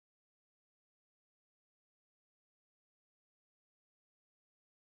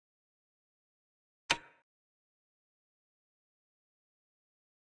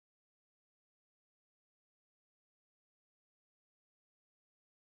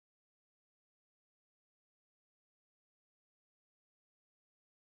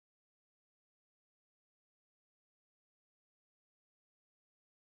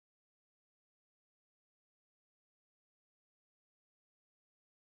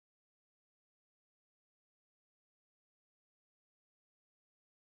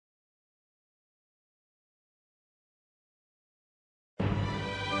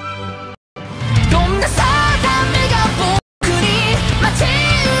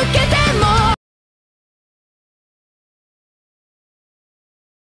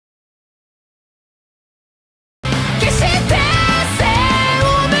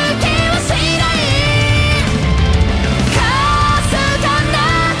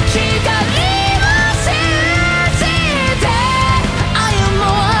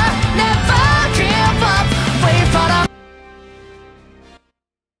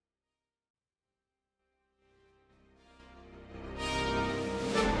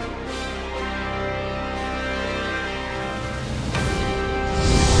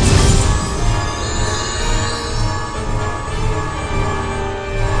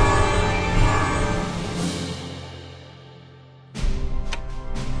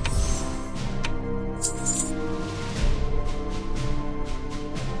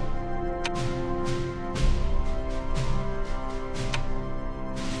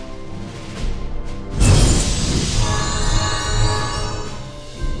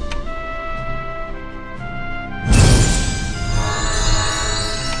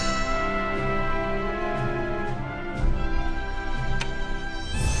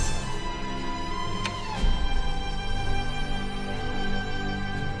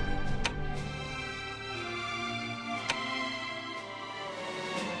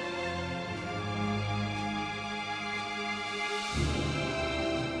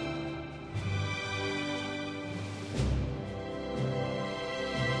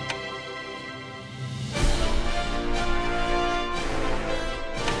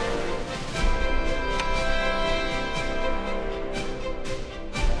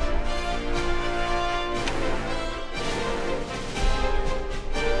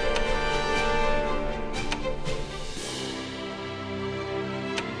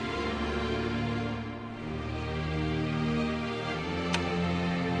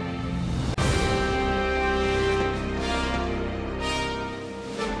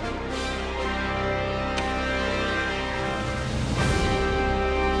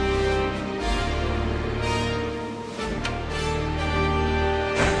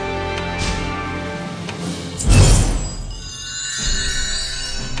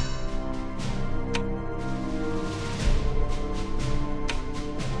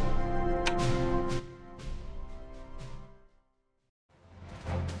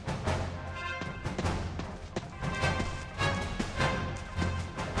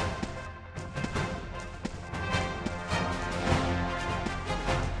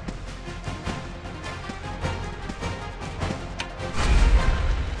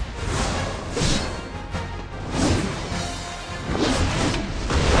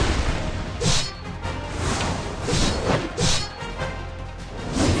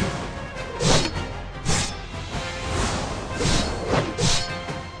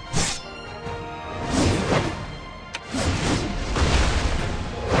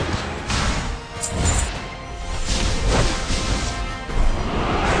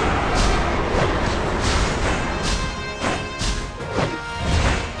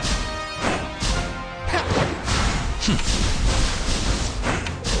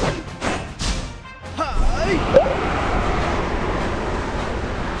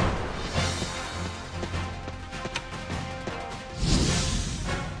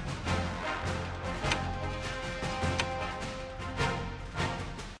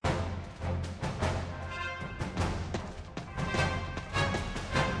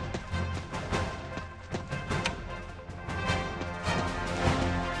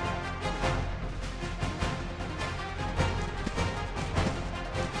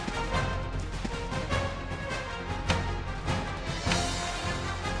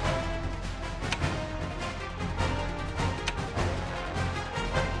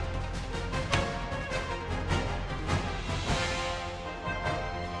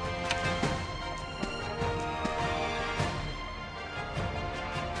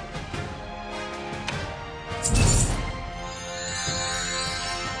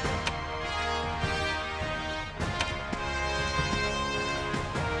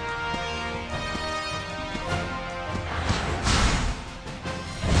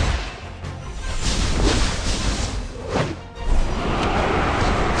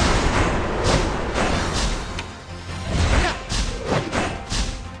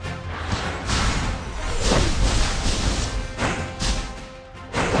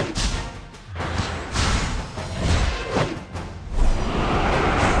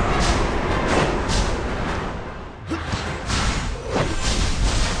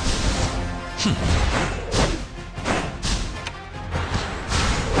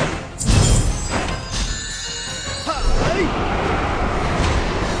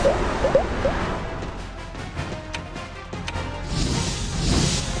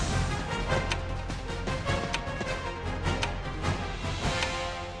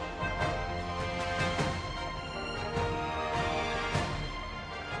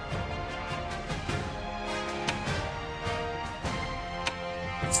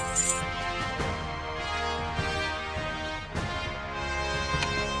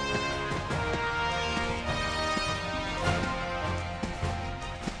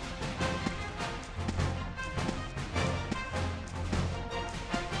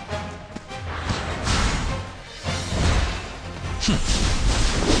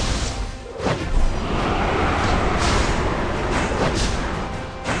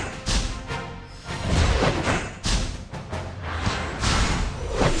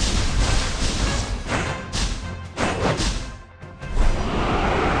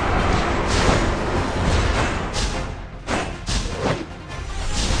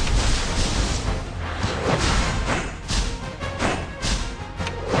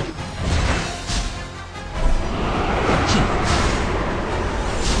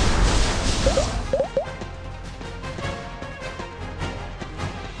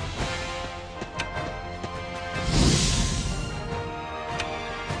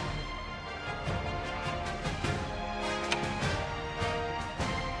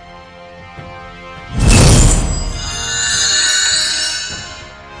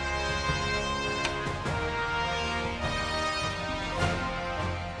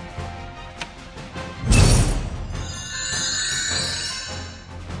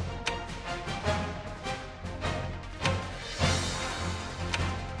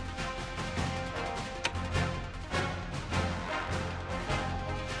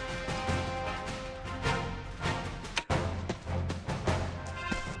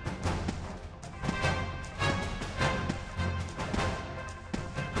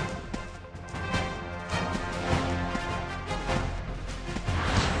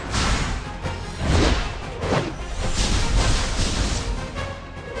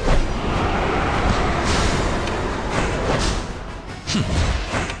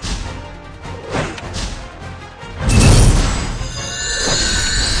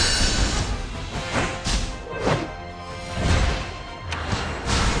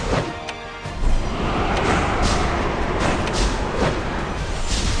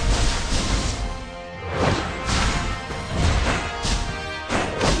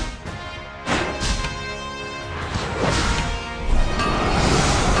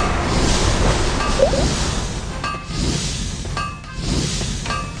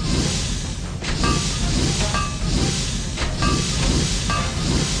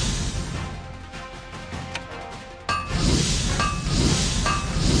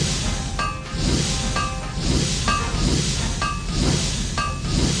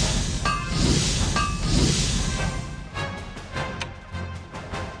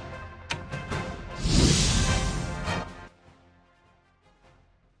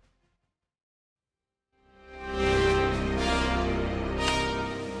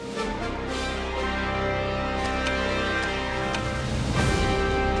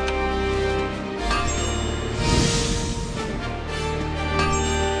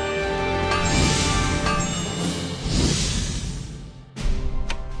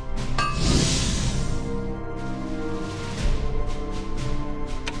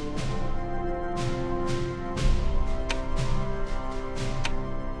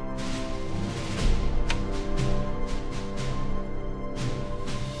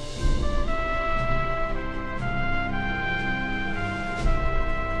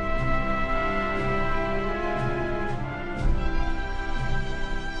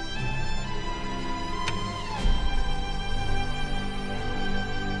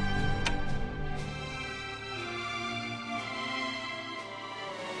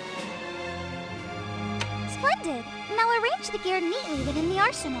Splendid! Now arrange the gear neatly within the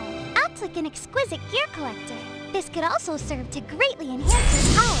arsenal. Act like an exquisite gear collector. This could also serve to greatly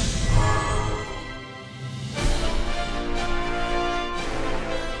enhance your power.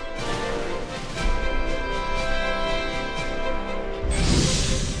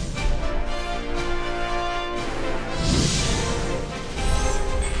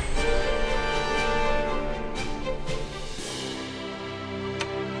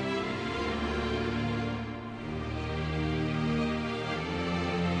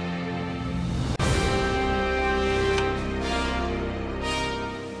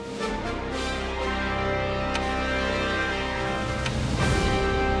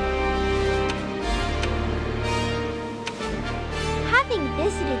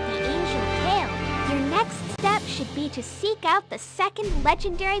 Visited the Angel Cale, your next step should be to seek out the second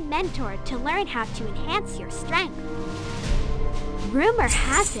legendary mentor to learn how to enhance your strength. Rumor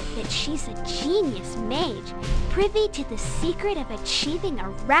has it that she's a genius mage, privy to the secret of achieving a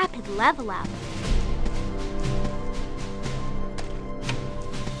rapid level up.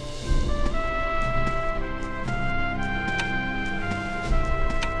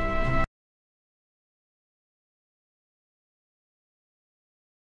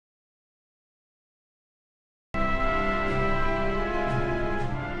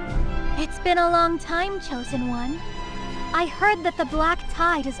 It's been a long time, Chosen One. I heard that the Black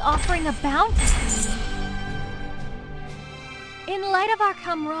Tide is offering a bounty for you. In light of our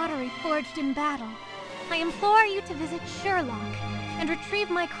camaraderie forged in battle, I implore you to visit Sherlock and retrieve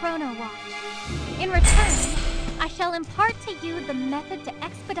my Chrono Watch. In return, I shall impart to you the method to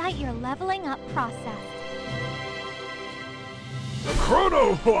expedite your leveling up process. The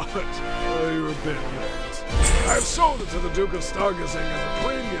Chrono Watch! You're a bit late. I've sold it to the Duke of Stargazing as a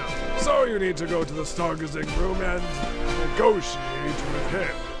premium, so you need to go to the Stargazing room and negotiate with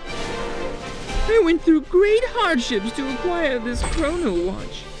him. I went through great hardships to acquire this Chrono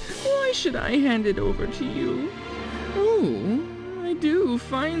Watch. Why should I hand it over to you? Oh, I do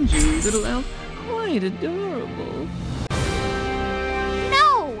find you, little elf, quite adorable.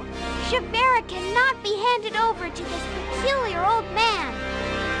 No! Shavera cannot be handed over to this peculiar old man.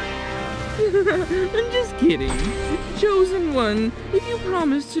 I'm just kidding. Chosen One, if you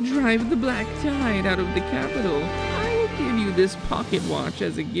promise to drive the Black Tide out of the capital, I will give you this pocket watch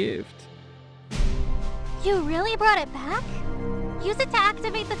as a gift. You really brought it back? Use it to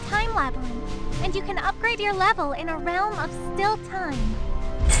activate the Time Labyrinth, and you can upgrade your level in a realm of still time.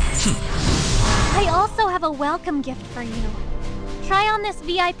 I also have a welcome gift for you. Try on this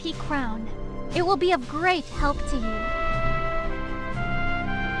VIP crown. It will be of great help to you.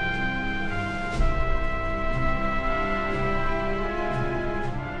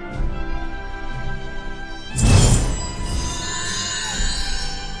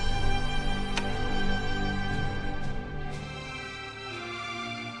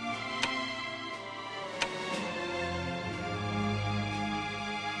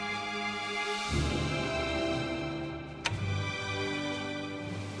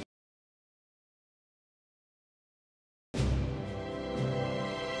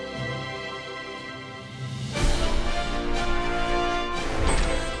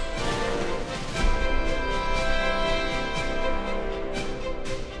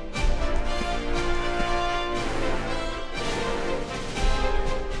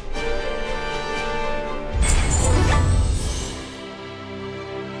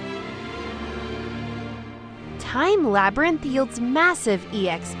 Time Labyrinth yields massive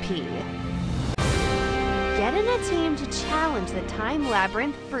EXP. Get in a team to challenge the Time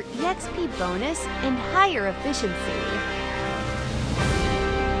Labyrinth for EXP bonus and higher efficiency.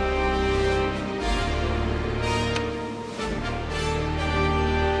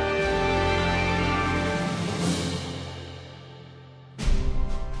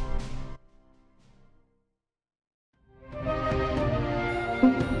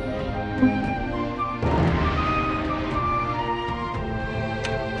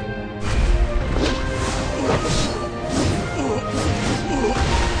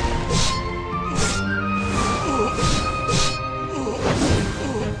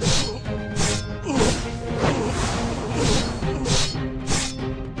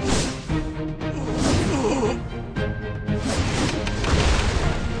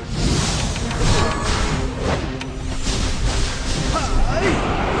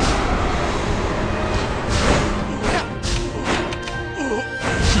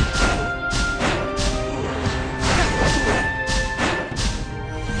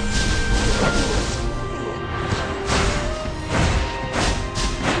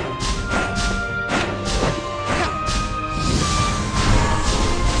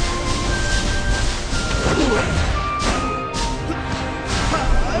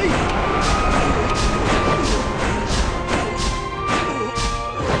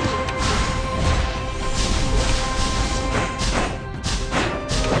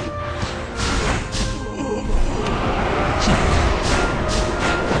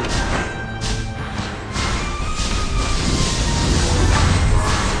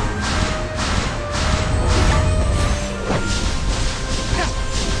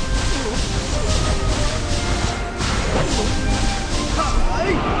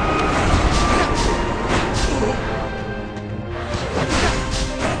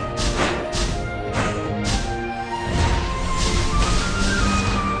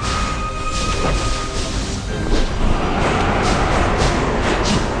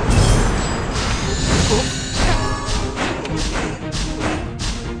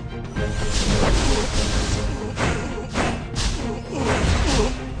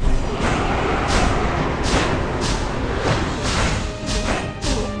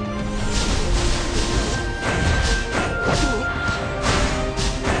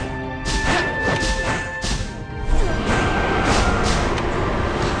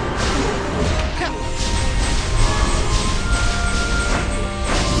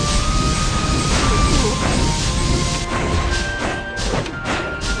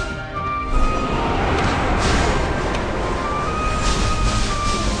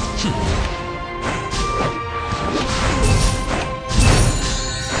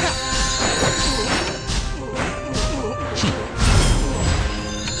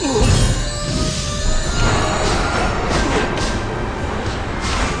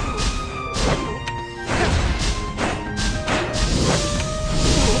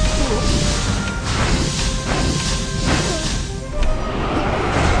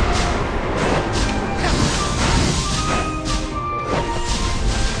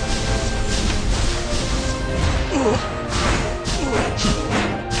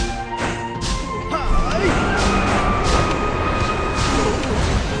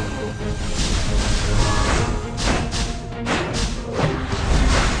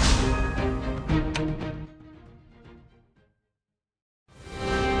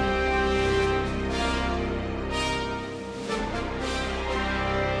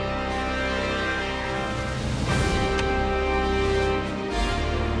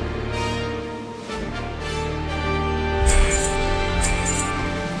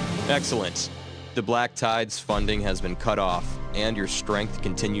 Excellent. The Black Tide's funding has been cut off, and your strength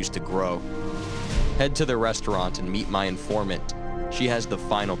continues to grow. Head to the restaurant and meet my informant. She has the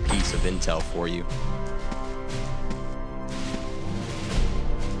final piece of intel for you.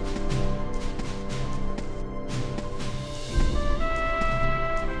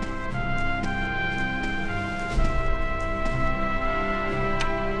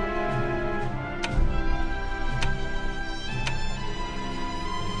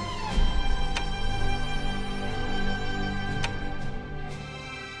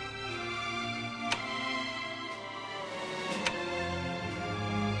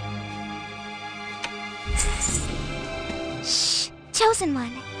 Chosen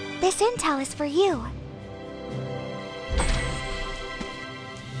One, this intel is for you.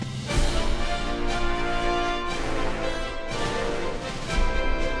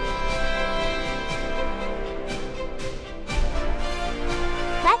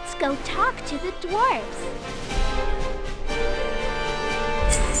 Let's go talk to the dwarves.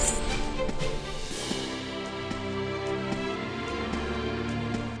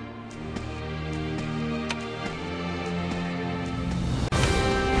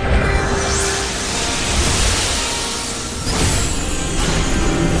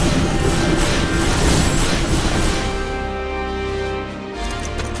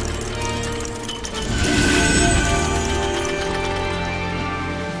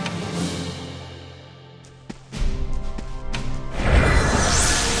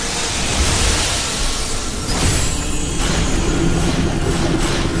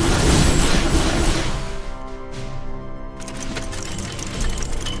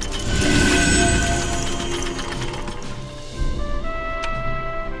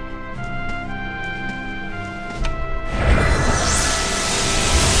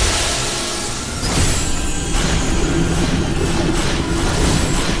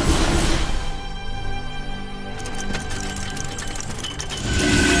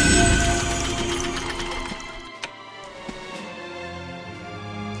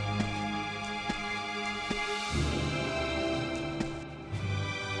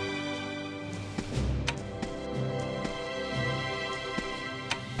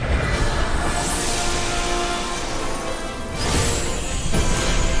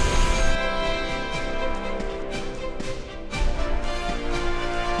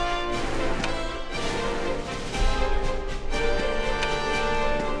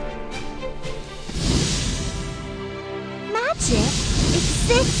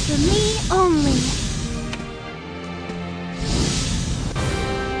 Exists for me only.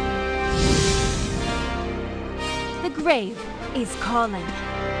 The grave is calling.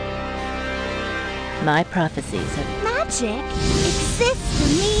 My prophecies have... Magic exists for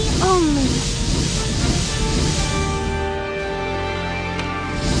me only.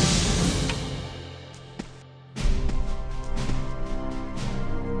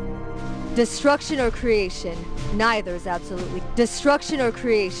 Destruction or creation, neither is absolutely... Destruction or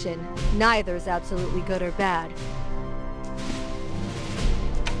creation, neither is absolutely good or bad.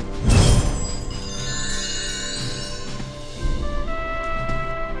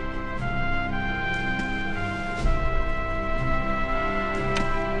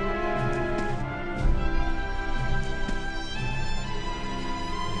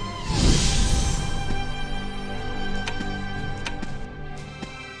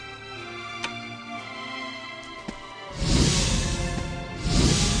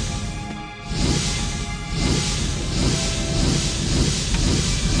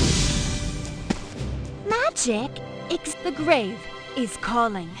 Magic, The grave is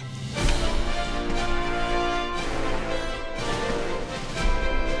calling.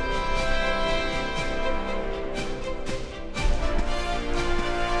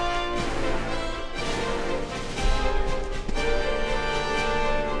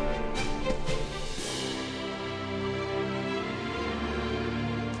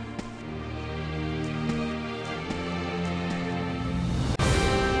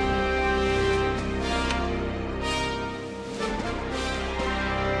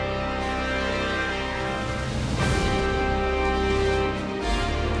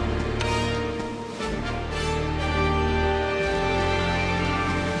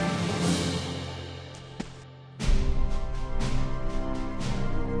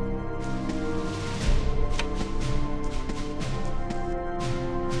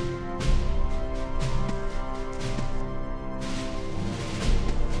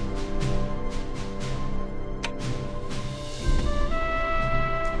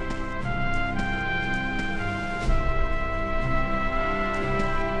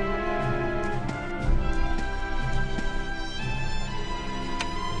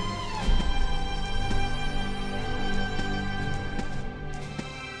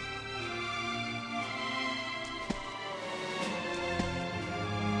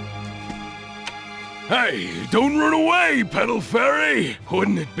 Hey, don't run away, Pedal Fairy!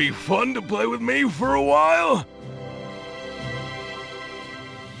 Wouldn't it be fun to play with me for a while?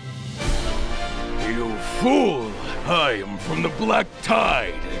 You fool! I am from the Black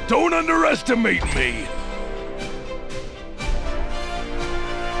Tide. Don't underestimate me!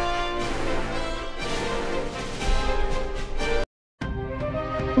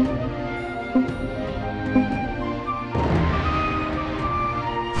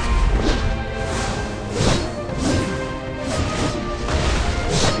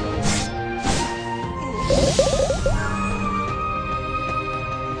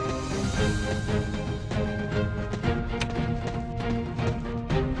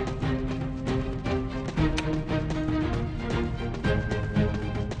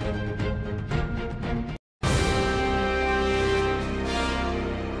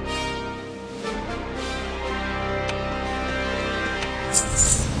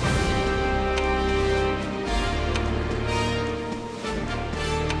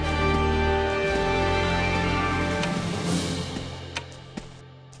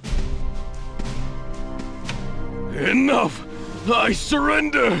 Enough! I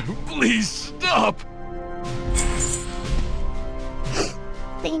surrender! Please stop!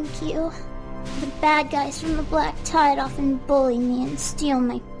 Thank you. The bad guys from the Black Tide often bully me and steal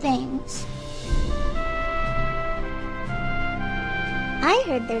my things. I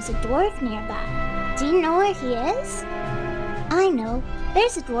heard there's a dwarf nearby. Do you know where he is? I know.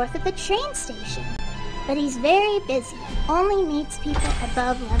 There's a dwarf at the train station. But he's very busy. Only meets people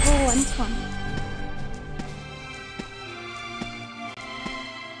above level 120.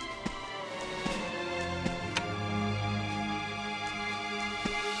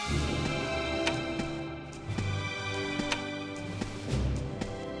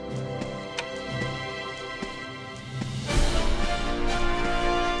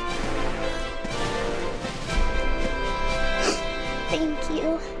 Thank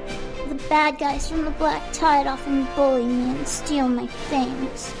you. The bad guys from the Black Tide often bully me and steal my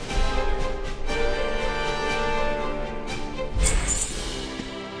things.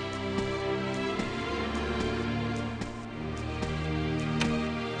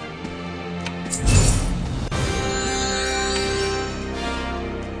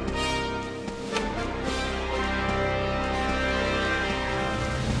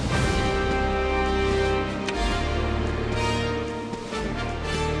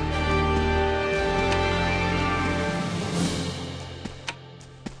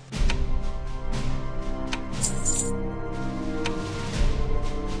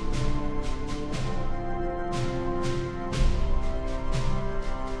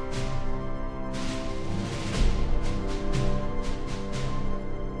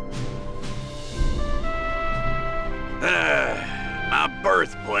 My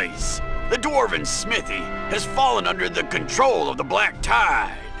birthplace, the Dwarven Smithy, has fallen under the control of the Black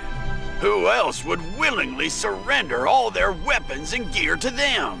Tide. Who else would willingly surrender all their weapons and gear to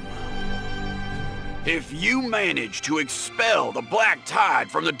them? If you manage to expel the Black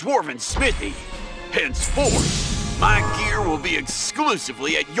Tide from the Dwarven Smithy, henceforth, my gear will be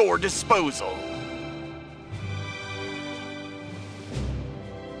exclusively at your disposal.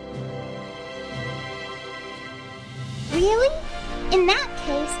 Really? In that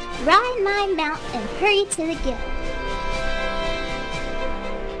case, ride my mount and hurry to the guild.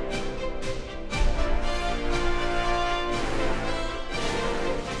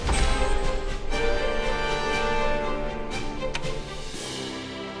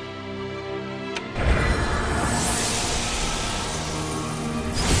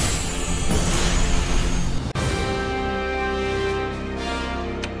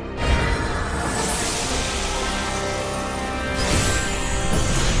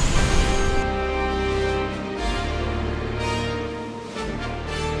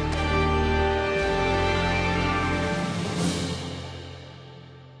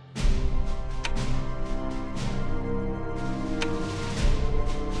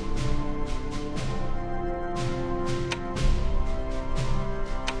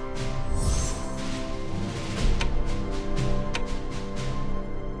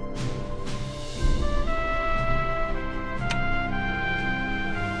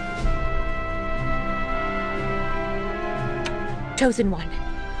 Chosen One,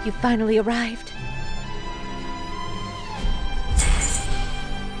 you finally arrived.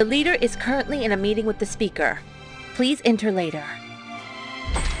 The leader is currently in a meeting with the speaker. Please enter later.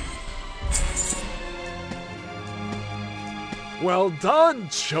 Well done,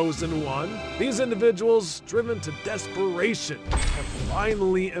 Chosen One! These individuals, driven to desperation, have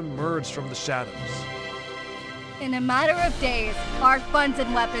finally emerged from the shadows. In a matter of days, our funds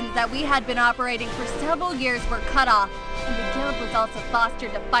and weapons that we had been operating for several years were cut off, and the guild was also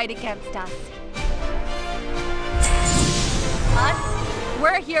fostered to fight against us. Us?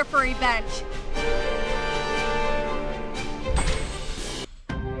 We're here for revenge.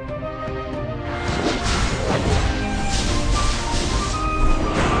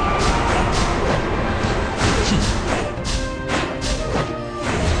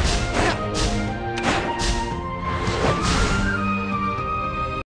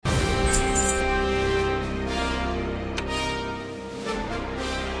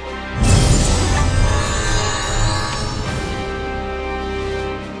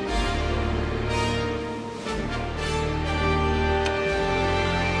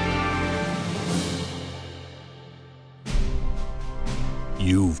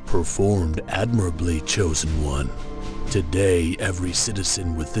 You've performed admirably, Chosen One. Today, every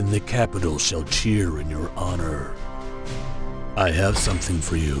citizen within the capital shall cheer in your honor. I have something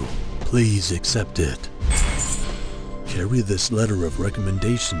for you. Please accept it. Carry this letter of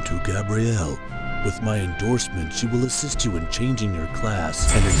recommendation to Gabrielle. With my endorsement, she will assist you in changing your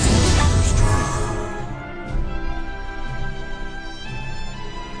class and enhancing your strength.